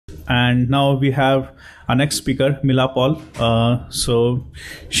And now we have our next speaker, Mila Paul. So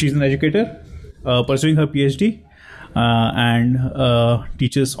she's an educator pursuing her PhD and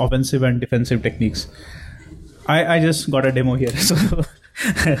teaches offensive and defensive techniques. I just got a demo here.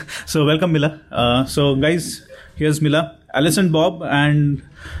 So welcome, Mila. So guys, here's Mila, Alice and Bob, and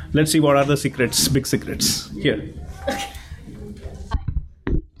let's see what are the secrets, big secrets here.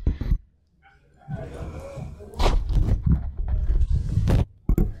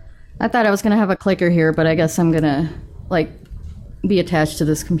 I thought I was going to have a clicker here, but I guess I'm going to be attached to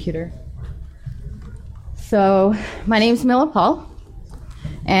this computer. So my name's Mila Paul,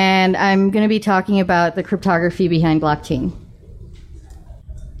 and I'm going to be talking about the cryptography behind blockchain.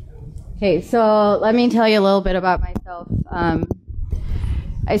 Okay, so let me tell you a little bit about myself.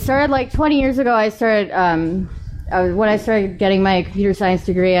 I started 20 years ago. When I started getting my computer science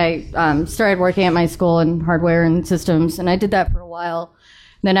degree, I started working at my school in hardware and systems, and I did that for a while.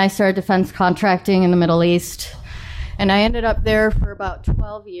 Then I started defense contracting in the Middle East, and I ended up there for about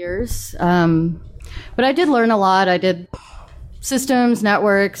 12 years. But I did learn a lot. I did systems,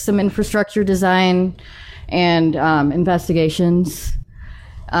 networks, some infrastructure design, and investigations.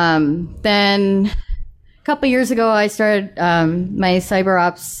 Then a couple years ago, I started my cyber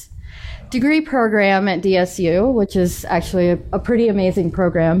ops degree program at DSU, which is actually a pretty amazing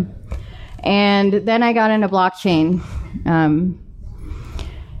program. And then I got into blockchain.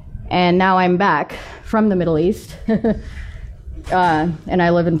 And now I'm back from the Middle East, and I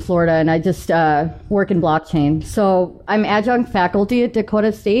live in Florida, and I just work in blockchain. So I'm adjunct faculty at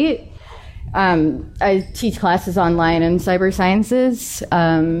Dakota State. I teach classes online in cyber sciences.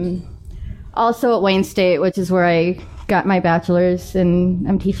 Also at Wayne State, which is where I got my bachelor's, and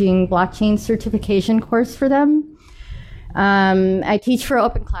I'm teaching blockchain certification course for them. I teach for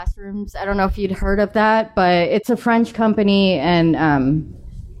Open Classrooms. I don't know if you'd heard of that, but it's a French company, and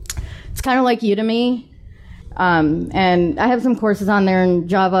it's kind of like Udemy, and I have some courses on there in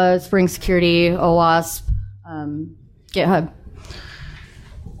Java, Spring Security, OWASP, GitHub.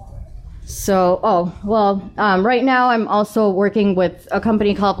 So, right now I'm also working with a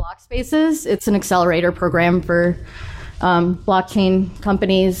company called Blockspaces. It's an accelerator program for blockchain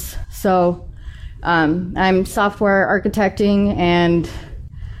companies. So I'm software architecting, and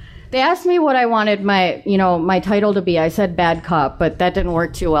they asked me what I wanted my title to be. I said bad cop, but that didn't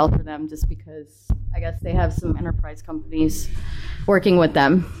work too well for them just because I guess they have some enterprise companies working with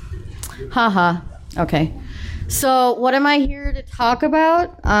them. Haha. Okay. So what am I here to talk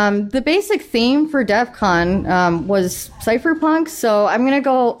about? The basic theme for DEF CON was cypherpunk, so I'm going to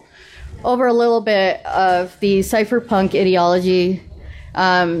go over a little bit of the cypherpunk ideology.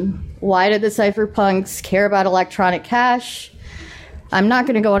 Why did the cypherpunks care about electronic cash? I'm not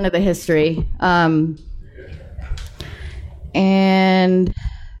going to go into the history. And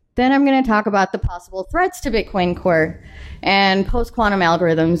then I'm going to talk about the possible threats to Bitcoin Core and post-quantum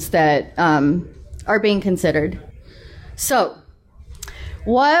algorithms that are being considered. So,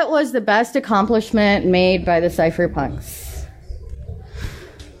 what was the best accomplishment made by the cypherpunks?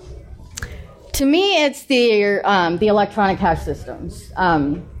 To me, it's the electronic cash systems.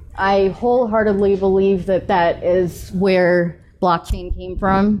 I wholeheartedly believe that is where blockchain came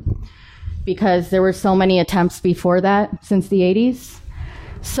from, because there were so many attempts before that since the 80s.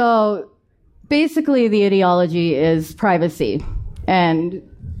 So basically the ideology is privacy, and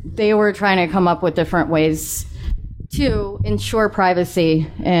they were trying to come up with different ways to ensure privacy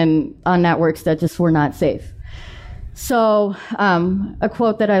on networks that just were not safe. So a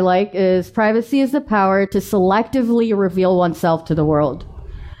quote that I like is, "Privacy is the power to selectively reveal oneself to the world."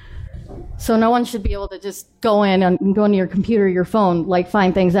 So no one should be able to just go into your computer, your phone,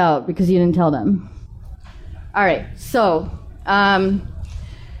 find things out because you didn't tell them. All right, so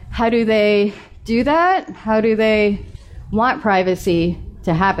how do they do that? How do they want privacy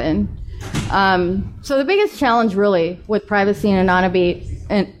to happen? So the biggest challenge really with privacy and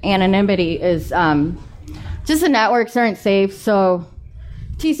anonymity is just the networks aren't safe. So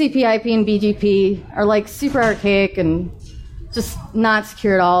TCP, IP, and BGP are super archaic and just not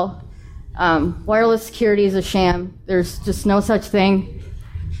secure at all. Wireless security is a sham. There's just no such thing.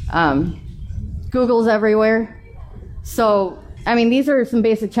 Google's everywhere. So, these are some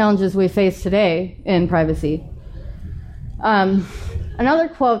basic challenges we face today in privacy. Another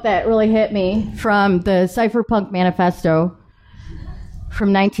quote that really hit me from the Cypherpunk Manifesto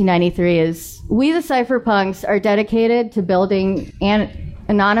from 1993 is, "We the cypherpunks are dedicated to building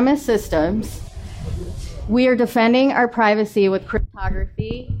anonymous systems. We are defending our privacy with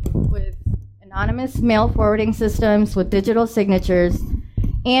cryptography, with anonymous mail forwarding systems, with digital signatures,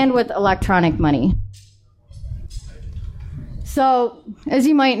 and with electronic money." So, as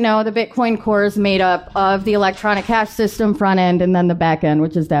you might know, the Bitcoin core is made up of the electronic hash system front end and then the back end,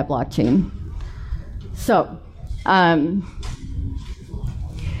 which is that blockchain. So,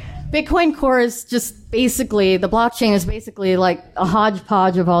 Bitcoin core is just basically, the blockchain is basically like a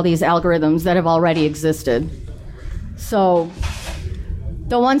hodgepodge of all these algorithms that have already existed. So,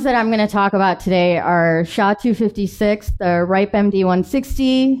 the ones that I'm going to talk about today are SHA-256, the RIPE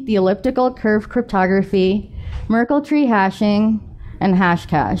MD160, the elliptical curve cryptography, Merkle tree hashing, and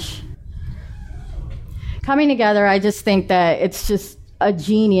Hashcash. Coming together, I just think that it's just a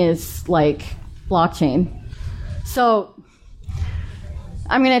genius, like, blockchain. So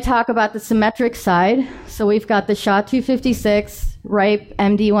I'm going to talk about the symmetric side. So we've got the SHA-256, RIPE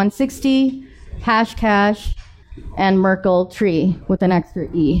MD160, Hashcash, and Merkle tree with an extra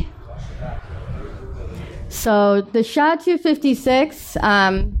E. So the SHA-256,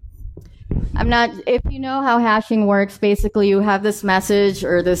 if you know how hashing works, basically you have this message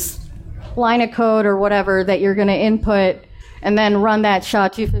or this line of code or whatever that you're going to input and then run that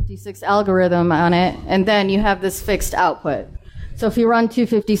SHA-256 algorithm on it, and then you have this fixed output. So if you run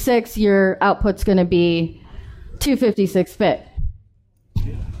 256, your output's going to be 256-bit.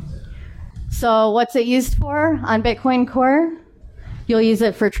 So what's it used for on Bitcoin Core? You'll use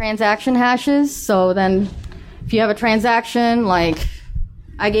it for transaction hashes. So then if you have a transaction, like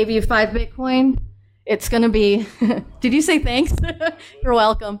I gave you 5 Bitcoin, it's going to be, did you say thanks? You're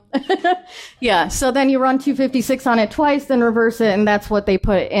welcome. Yeah, so then you run 256 on it twice, then reverse it, and that's what they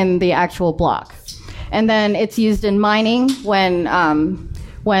put in the actual block. And then it's used in mining when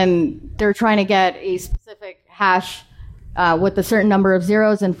they're trying to get a specific hash with a certain number of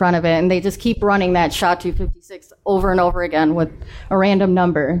zeros in front of it, and they just keep running that SHA-256 over and over again with a random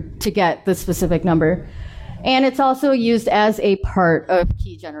number to get the specific number. And it's also used as a part of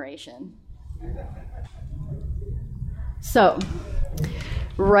key generation. So,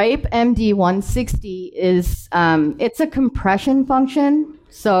 RIPE MD160 is, it's a compression function,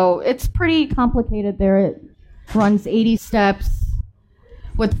 so it's pretty complicated there. It runs 80 steps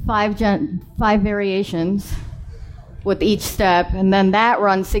with 5 variations with each step, and then that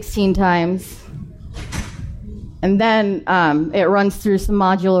runs 16 times. And then it runs through some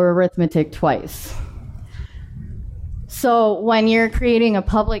modular arithmetic twice. So when you're creating a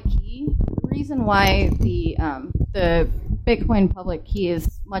public key, the reason why the Bitcoin public key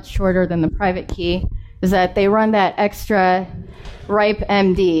is much shorter than the private key is that they run that extra RIPE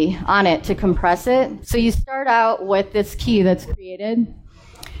MD on it to compress it. So you start out with this key that's created.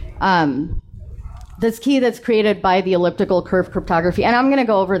 This key that's created by the elliptical curve cryptography, and I'm going to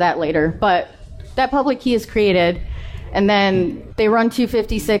go over that later, but that public key is created, and then they run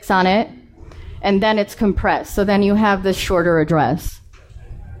 256 on it, and then it's compressed. So then you have this shorter address.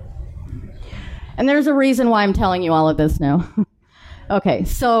 And there's a reason why I'm telling you all of this now. Okay,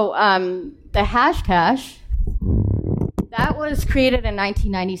 so the Hashcash, that was created in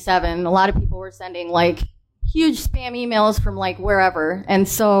 1997. A lot of people were sending like huge spam emails from like wherever, and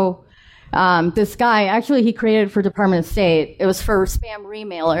so this guy, actually he created it for Department of State. It was for spam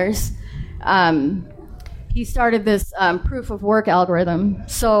remailers. He started this proof of work algorithm.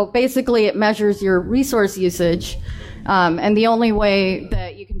 So basically it measures your resource usage. And the only way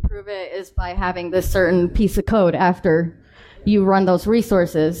that you can prove it is by having this certain piece of code after you run those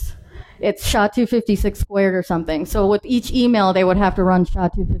resources. It's SHA-256 squared or something. So with each email, they would have to run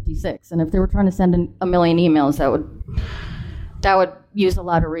SHA-256. And if they were trying to send a million emails, that would use a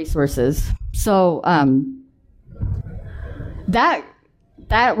lot of resources. So that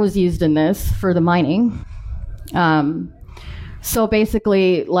was used in this for the mining. So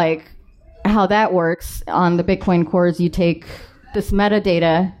basically, like how that works on the Bitcoin cores, you take this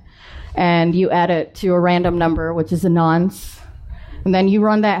metadata and you add it to a random number, which is a nonce. And then you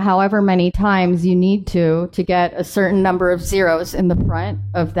run that however many times you need to get a certain number of zeros in the front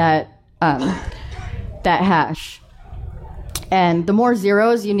of that hash. And the more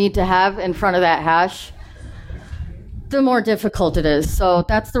zeros you need to have in front of that hash, the more difficult it is. So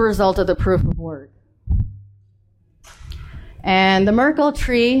that's the result of the proof of work. And the Merkle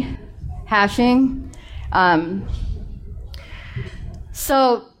tree hashing.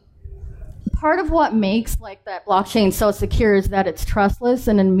 So part of what makes like that blockchain so secure is that it's trustless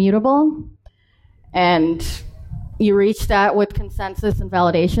and immutable. And you reach that with consensus and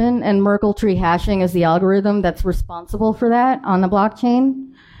validation. And Merkle tree hashing is the algorithm that's responsible for that on the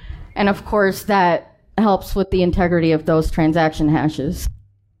blockchain. And of course, that helps with the integrity of those transaction hashes.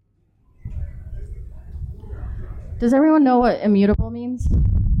 Does everyone know what immutable means?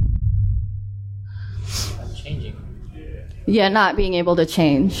 Changing. Yeah, not being able to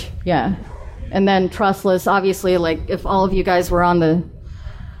change. Yeah. And then trustless, obviously, like if all of you guys were on the,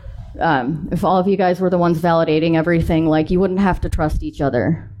 if all of you guys were the ones validating everything, like you wouldn't have to trust each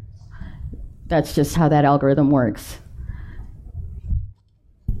other. That's just how that algorithm works.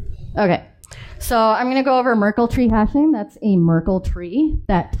 Okay, so I'm going to go over Merkle tree hashing. That's a Merkle tree.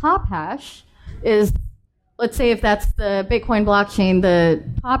 That top hash is, let's say if that's the Bitcoin blockchain, the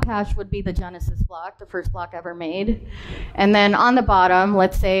top hash would be the Genesis block, the first block ever made. And then on the bottom,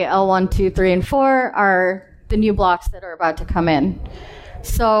 let's say L1, 2, 3, and 4 are the new blocks that are about to come in.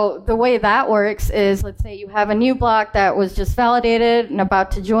 So the way that works is, let's say you have a new block that was just validated and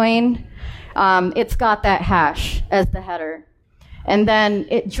about to join. It's got that hash as the header. And then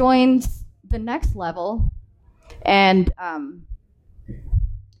it joins the next level, and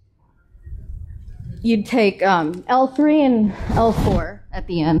you'd take L3 and L4 at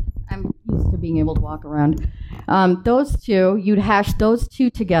the end. I'm used to being able to walk around. Those two, you'd hash those two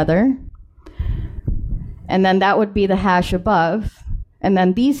together, and then that would be the hash above. And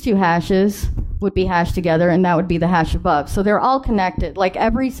then these two hashes would be hashed together, and that would be the hash above. So they're all connected. Like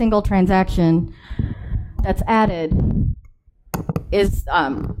every single transaction that's added is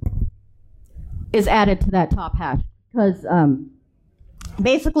added to that top hash, because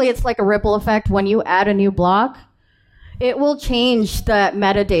basically it's like a ripple effect. When you add a new block, it will change the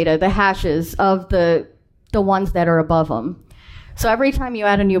metadata, the hashes of the ones that are above them. So every time you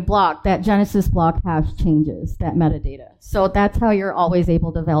add a new block, that Genesis block hash changes that metadata. So that's how you're always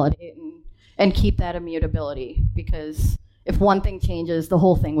able to validate and keep that immutability, because if one thing changes, the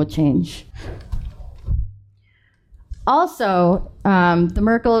whole thing would change. Also,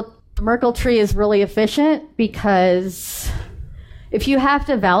 the Merkle tree is really efficient, because if you have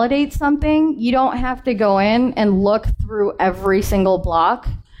to validate something, you don't have to go in and look through every single block.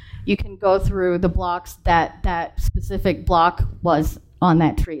 You can go through the blocks that that specific block was on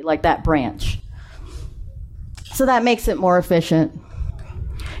that tree, like that branch. So that makes it more efficient.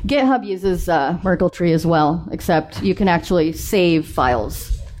 GitHub uses Merkle tree as well, except you can actually save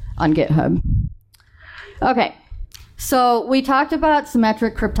files on GitHub. Okay. So we talked about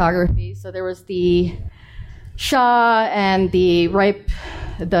symmetric cryptography. So there was the SHA and the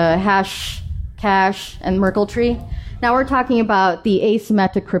hash cache and Merkle tree. Now we're talking about the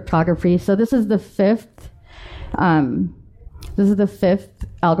asymmetric cryptography. So this is the fifth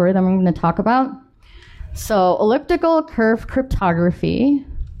algorithm I'm going to talk about. So elliptical curve cryptography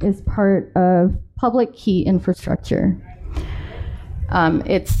is part of public key infrastructure.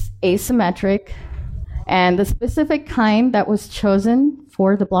 It's asymmetric. And the specific kind that was chosen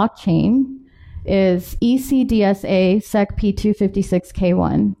for the blockchain is ECDSA SEC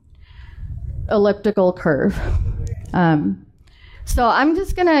P256K1, elliptical curve. So I'm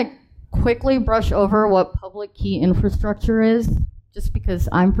just going to quickly brush over what public key infrastructure is, just because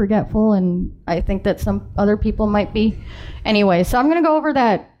I'm forgetful and I think that some other people might be. Anyway, so I'm going to go over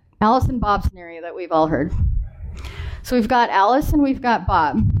that Alice and Bob scenario that we've all heard. So we've got Alice and we've got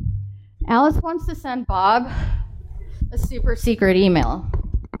Bob. Alice wants to send Bob a super secret email.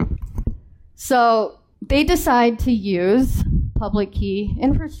 So they decide to use public key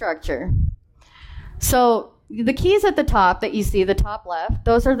infrastructure. So the keys at the top that you see, the top left,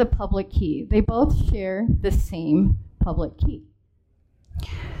 those are the public key. They both share the same public key.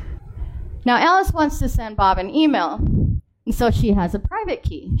 Now Alice wants to send Bob an email, and so she has a private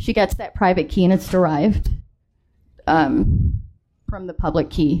key. She gets that private key, and it's derived from the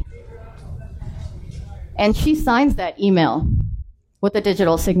public key. And she signs that email with a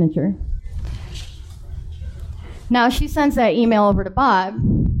digital signature. Now she sends that email over to Bob,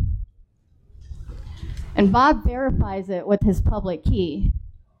 and Bob verifies it with his public key.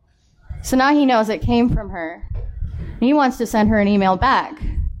 So now he knows it came from her, and he wants to send her an email back.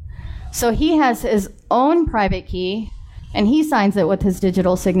 So he has his own private key, and he signs it with his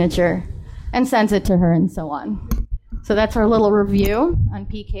digital signature and sends it to her, and so on. So that's our little review on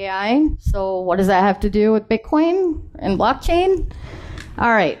PKI. So what does that have to do with Bitcoin and blockchain?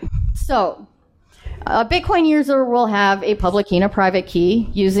 All right, so a Bitcoin user will have a public key and a private key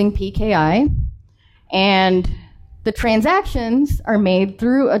using PKI, and the transactions are made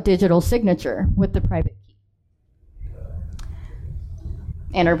through a digital signature with the private key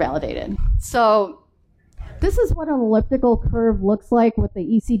and are validated. So this is what an elliptical curve looks like with the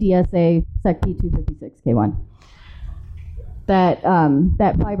ECDSA SEC P256K1. That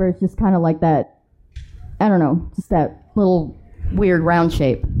fiber is just kind of like that, I don't know, just that little weird round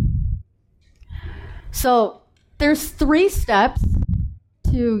shape. So there's 3 steps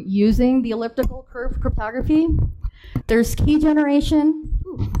to using the elliptical curve cryptography. There's key generation.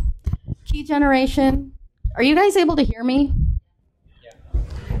 Key generation. Are you guys able to hear me?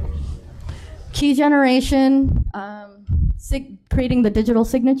 key generation, creating the digital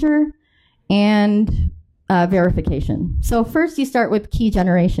signature, and verification. So first you start with key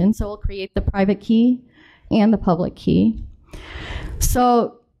generation. So we'll create the private key and the public key.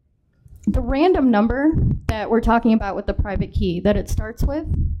 So the random number that we're talking about with the private key that it starts with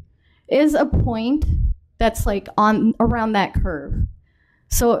is a point that's like on around that curve.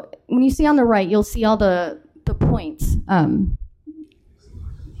 So when you see on the right, you'll see all the points.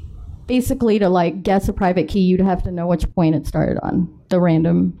 Basically, to like guess a private key, you'd have to know which point it started on, the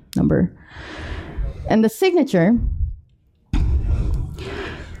random number. And the signature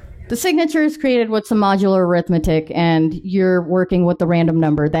is created with some modular arithmetic, and you're working with the random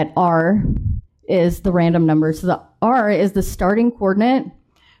number. That R is the random number. So the R is the starting coordinate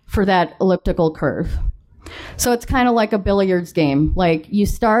for that elliptical curve. So it's kind of like a billiards game. Like you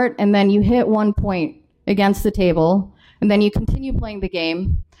start and then you hit one point against the table, and then you continue playing the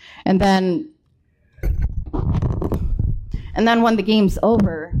game, and then when the game's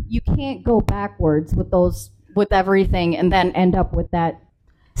over, you can't go backwards with everything and then end up with that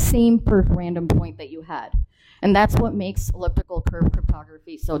same first random point that you had. And that's what makes elliptical curve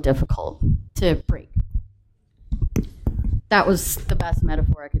cryptography so difficult to break. That was the best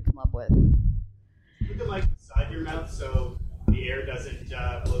metaphor I could come up with. Put the mic beside your mouth so the air doesn't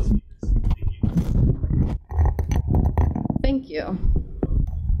blow speakers. Thank you.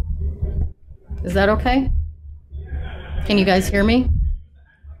 Is that okay? Can you guys hear me?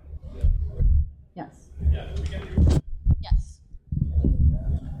 Yes. Yes.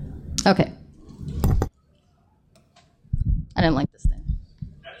 Okay. I didn't like this thing.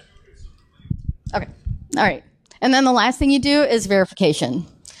 Okay. All right. And then the last thing you do is verification.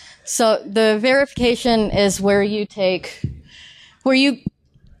 So the verification is where you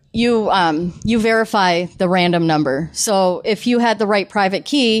verify the random number. So if you had the right private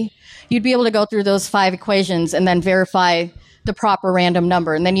key, you'd be able to go through those 5 equations and then verify the proper random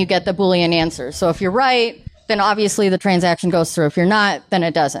number, and then you get the Boolean answer. So if you're right, then obviously the transaction goes through. If you're not, then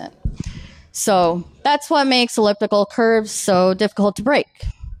it doesn't. So that's what makes elliptical curves so difficult to break.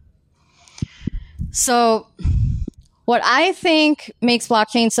 So what I think makes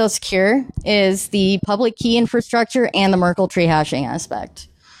blockchain so secure is the public key infrastructure and the Merkle tree hashing aspect.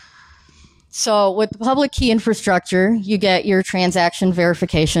 So with the public key infrastructure, you get your transaction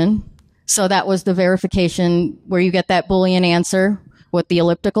verification. So that was the verification where you get that Boolean answer with the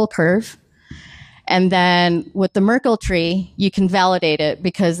elliptical curve. And then with the Merkle tree, you can validate it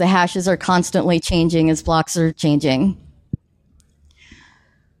because the hashes are constantly changing as blocks are changing.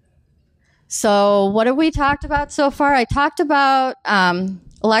 So what have we talked about so far? I talked about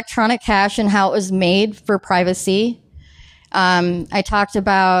electronic hash and how it was made for privacy. I talked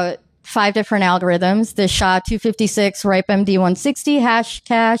about 5 different algorithms: the SHA-256, RIPE-MD-160, hash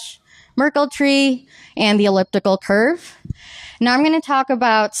cache, Merkle tree, and the elliptical curve. Now I'm going to talk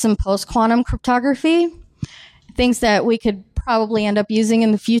about some post-quantum cryptography, things that we could probably end up using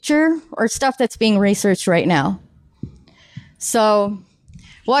in the future, or stuff that's being researched right now. So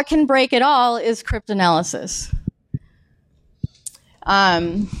what can break it all is cryptanalysis.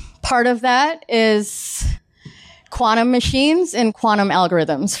 Part of that is quantum machines and quantum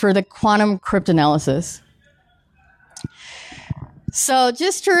algorithms for the quantum cryptanalysis. So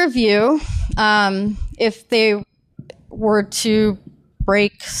just to review, if they were to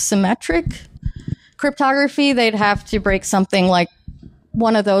break symmetric cryptography, they'd have to break something like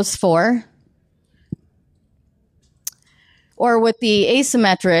one of those 4. Or with the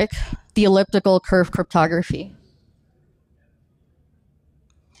asymmetric, the elliptical curve cryptography.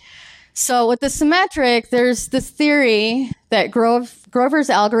 So with the symmetric, there's this theory that Grover's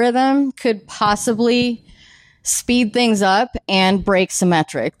algorithm could possibly speed things up and break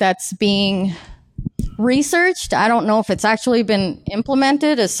symmetric. That's being researched. I don't know if it's actually been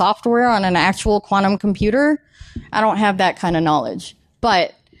implemented as software on an actual quantum computer. I don't have that kind of knowledge.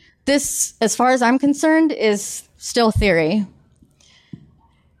 But this, as far as I'm concerned, is still theory.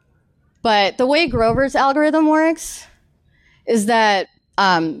 But the way Grover's algorithm works is that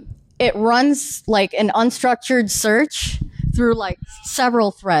it runs like an unstructured search through like several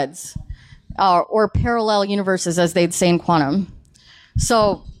threads or parallel universes, as they'd say in quantum.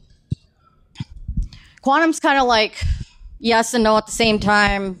 So quantum's kind of like yes and no at the same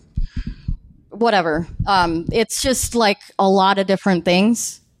time, whatever. It's just like a lot of different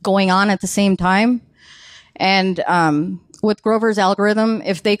things going on at the same time. And with Grover's algorithm,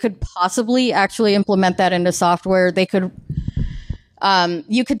 if they could possibly actually implement that into software, they could,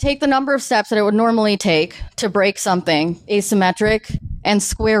 you could take the number of steps that it would normally take to break something asymmetric and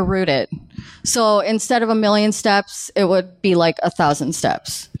square root it. So instead of 1,000,000 steps, it would be like 1,000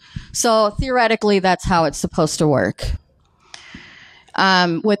 steps. So theoretically, that's how it's supposed to work.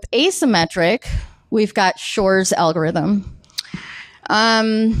 With asymmetric, we've got Shor's algorithm.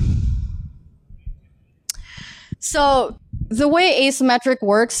 So the way asymmetric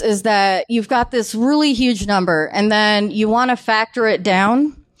works is that you've got this really huge number, and then you want to factor it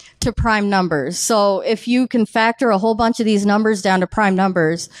down to prime numbers. So if you can factor a whole bunch of these numbers down to prime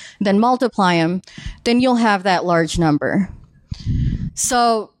numbers, then multiply them, then you'll have that large number.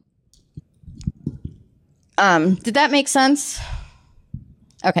 So, did that make sense?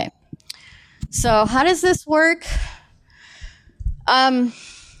 Okay. So how does this work? Well,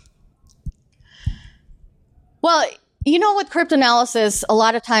 you know, with cryptanalysis, a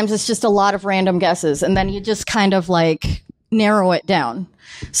lot of times it's just a lot of random guesses, and then you just kind of like narrow it down.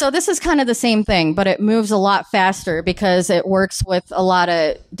 So this is kind of the same thing, but it moves a lot faster because it works with a lot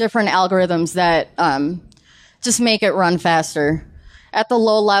of different algorithms that just make it run faster. At the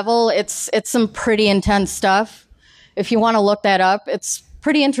low level, it's some pretty intense stuff. If you want to look that up, it's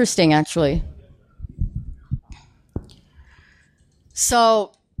pretty interesting, actually.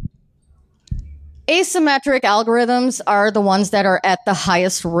 So asymmetric algorithms are the ones that are at the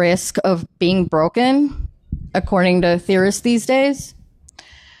highest risk of being broken, according to theorists these days.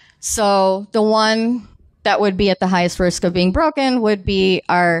 So the one that would be at the highest risk of being broken would be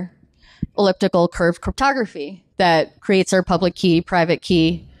our elliptical curve cryptography that creates our public key, private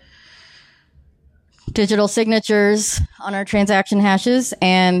key, digital signatures on our transaction hashes,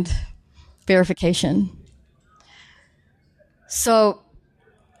 and verification. So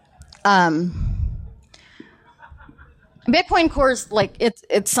Bitcoin Core's like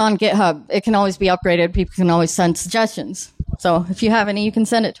it's on GitHub. It can always be upgraded. People can always send suggestions. So if you have any, you can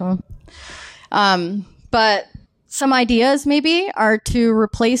send it to them. But some ideas maybe are to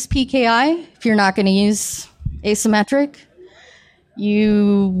replace PKI if you're not going to use asymmetric.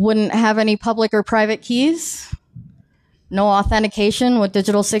 You wouldn't have any public or private keys. No authentication with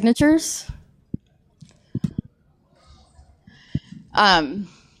digital signatures.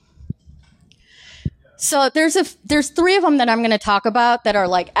 So there's three of them that I'm going to talk about that are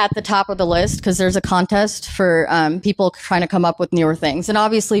like at the top of the list because there's a contest for people trying to come up with newer things and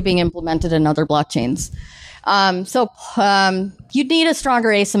obviously being implemented in other blockchains. You'd need a stronger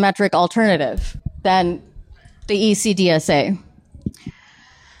asymmetric alternative than the ECDSA.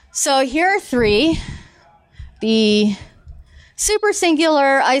 So here are three. The super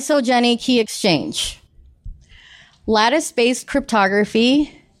singular isogeny key exchange, lattice-based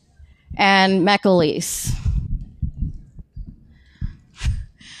cryptography, and Mechalese.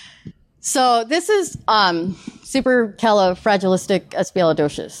 So this is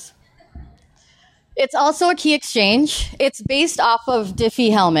supercalifragilisticexpialidocious. It's also a key exchange. It's based off of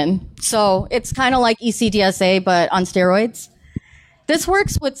Diffie-Hellman. So it's kind of like ECDSA, but on steroids. This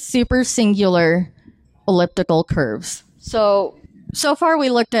works with super singular elliptical curves. So far we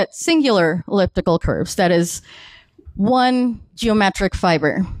looked at singular elliptical curves. That is one geometric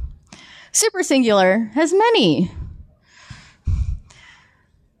fiber. Super singular has many.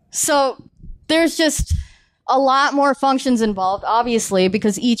 So there's just a lot more functions involved, obviously,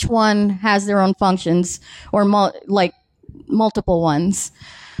 because each one has their own functions, or multiple ones.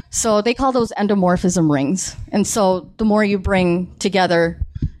 So they call those endomorphism rings. And so the more you bring together,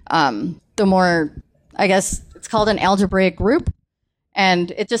 the more, I guess, it's called an algebraic group,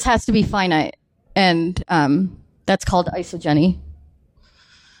 and it just has to be finite. And that's called isogeny.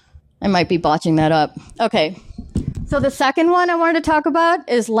 I might be botching that up. Okay. So the second one I wanted to talk about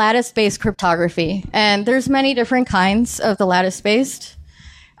is lattice-based cryptography. And there's many different kinds of the lattice-based.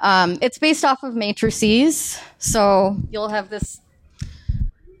 It's based off of matrices. So you'll have this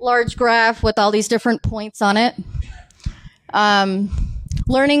large graph with all these different points on it.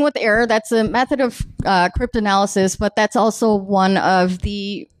 Learning with error, that's a method of cryptanalysis, but that's also one of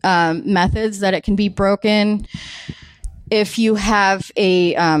the methods that it can be broken if you have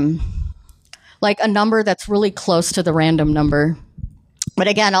a number that's really close to the random number. But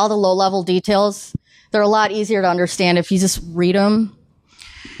again, all the low-level details, they're a lot easier to understand if you just read them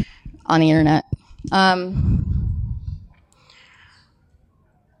on the internet.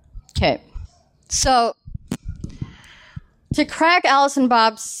 Okay, so to crack Alice and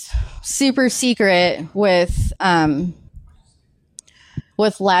Bob's super secret with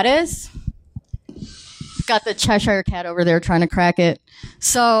lattice, got the Cheshire Cat over there trying to crack it.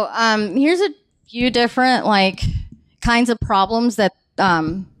 So here's a few different kinds of problems that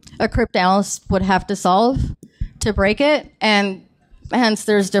a cryptanalyst would have to solve to break it, and hence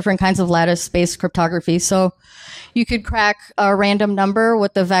there's different kinds of lattice-based cryptography. So you could crack a random number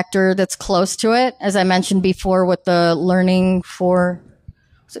with the vector that's close to it, as I mentioned before with the learning for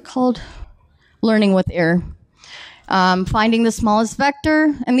what's it called? Learning with error. Finding the smallest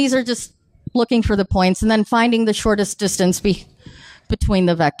vector, and these are just looking for the points, and then finding the shortest distance between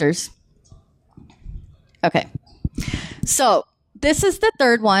the vectors. Okay, so this is the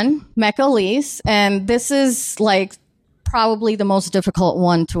third one, Mechalese, and this is like probably the most difficult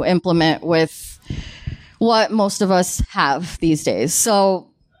one to implement with what most of us have these days. So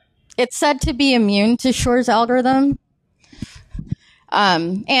it's said to be immune to Shor's algorithm,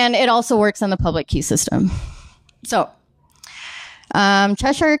 and it also works on the public key system. So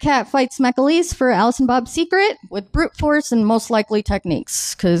Cheshire Cat fights Mechalese for Alice and Bob's secret with brute force and most likely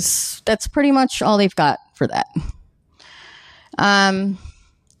techniques, because that's pretty much all they've got for that.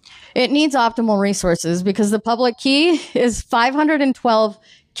 It needs optimal resources because the public key is 512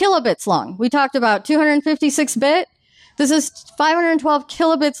 kilobits long. We talked about 256-bit. This is 512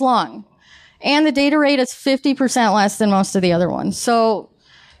 kilobits long. And the data rate is 50% less than most of the other ones. So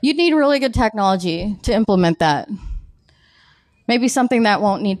you'd need really good technology to implement that. Maybe something that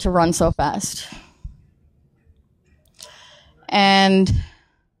won't need to run so fast. And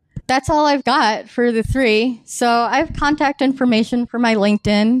that's all I've got for the three. So I have contact information for my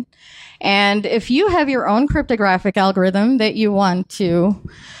LinkedIn. And if you have your own cryptographic algorithm that you want to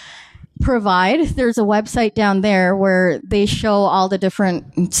provide, there's a website down there where they show all the different,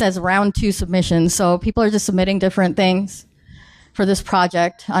 it says round 2 submissions. So people are just submitting different things for this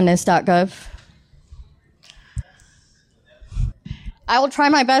project on NIST.gov. I will try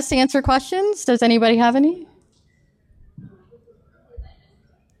my best to answer questions. Does anybody have any?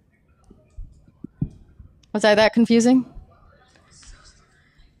 Was I that confusing?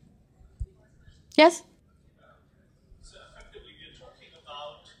 Yes? So effectively, we're talking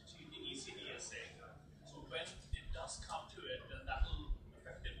about the ECDSA. So when it does come to it, then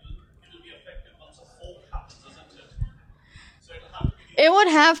it'll be effective once a fork happens, isn't it? So it'll have to be. It would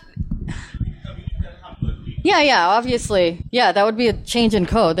have. Yeah, obviously. Yeah, that would be a change in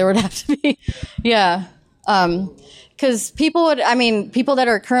code. There would have to be. Yeah. Because people that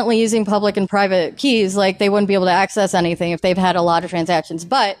are currently using public and private keys, like they wouldn't be able to access anything if they've had a lot of transactions.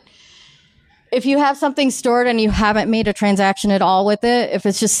 But if you have something stored and you haven't made a transaction at all with it, if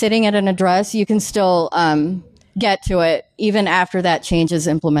it's just sitting at an address, you can still get to it even after that change is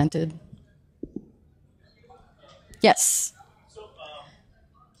implemented. Yes.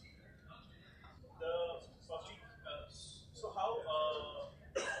 So how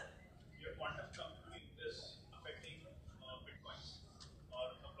your quantum computing is affecting Bitcoin or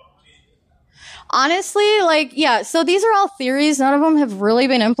the blockchain? Honestly, so these are all theories. None of them have really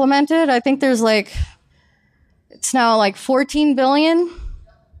been implemented. I think there's it's now 14 billion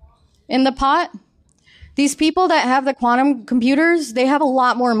in the pot. These people that have the quantum computers, they have a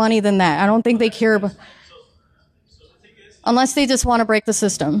lot more money than that. I don't think they care about, So the thing is, unless they just want to break the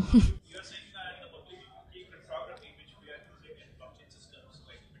system. you're saying that the public key cryptography, which we are using in blockchain systems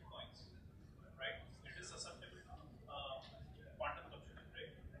like Bitcoins, right? It is susceptible to quantum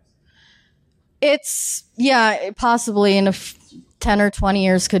computing, right? Possibly in 10 or 20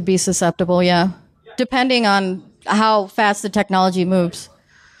 years could be susceptible, yeah. Depending on how fast the technology moves.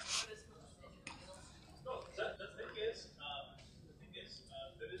 No, the thing is,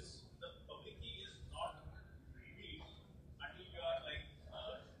 there is the public key is not revealed until you are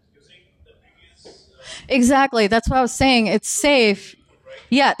using the previous. Exactly. That's what I was saying. It's safe.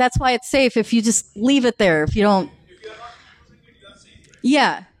 Yeah, that's why it's safe if you just leave it there. If you don't. If you are not using it, you are safe, right?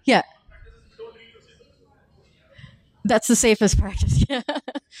 Yeah. Practices don't reuse it. That's the safest practice. Yeah.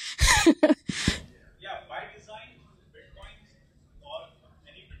 Yeah, by design, Bitcoins or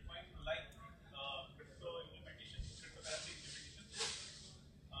any Bitcoin like cryptocurrency implementation,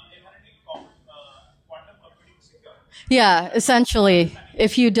 inherently quantum computing secure. Yeah, essentially,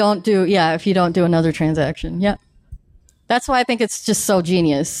 if you don't do another transaction. Yeah. That's why I think it's just so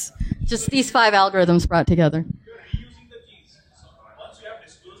genius. Just these 5 algorithms brought together. You're reusing the keys. So once you have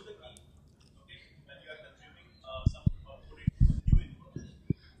disclosed the key, okay, when you are consuming some putting new input,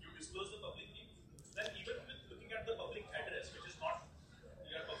 you disclose the public key. Then even with looking at the public address, which is not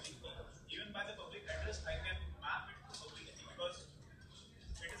your public key, even by the public address, I can map it to public key because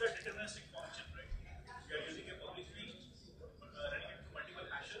it is a deterministic function, right? You are using a public key, running it through multiple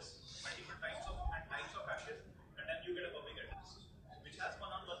hashes, multiple types of hashes, and then you get a public address, which has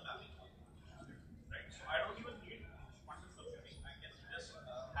one-on-one mapping. Right? So I don't even need quantum computing. I can just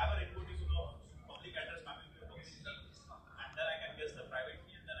have an input into the public address mapping to a public key, and then I can guess the private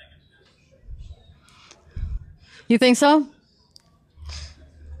key, and then I can guess. You think so?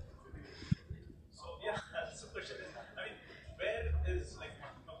 So yeah, that's the question. I mean, where is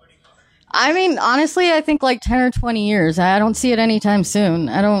quantum computing? I mean, honestly, I think like 10 or 20 years. I don't see it anytime soon.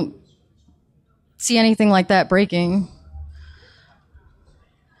 I don't see anything like that breaking.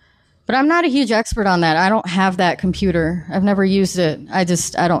 But I'm not a huge expert on that. I don't have that computer. I've never used it. I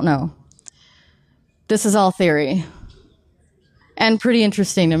don't know. This is all theory. And pretty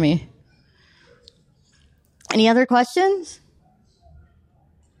interesting to me. Any other questions?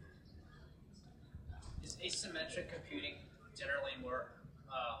 Is asymmetric computing generally more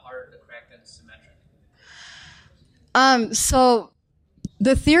harder to crack than symmetric? So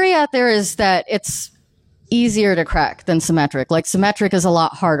the theory out there is that it's easier to crack than symmetric. Like symmetric is a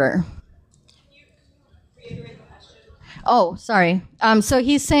lot harder. Can you reiterate the question? Oh, sorry. So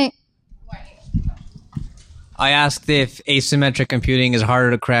he's saying, I asked if asymmetric computing is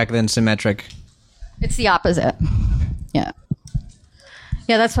harder to crack than symmetric. it's the opposite. Yeah.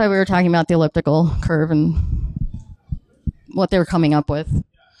 Yeah, that's why we were talking about the elliptical curve and what they were coming up with. Because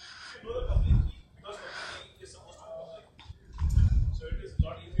public key is supposed to be public. So it is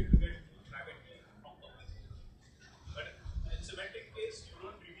not easy to get private key from public. But in symmetric case, you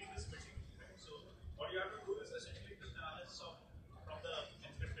don't reveal the symmetric key, right? So what you have to do is essentially do the analysis from the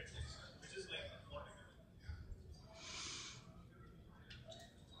encrypted text, which is like more difficult.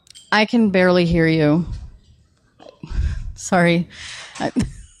 I can barely hear you. Sorry.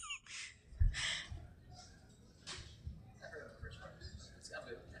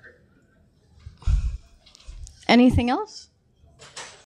 Anything else?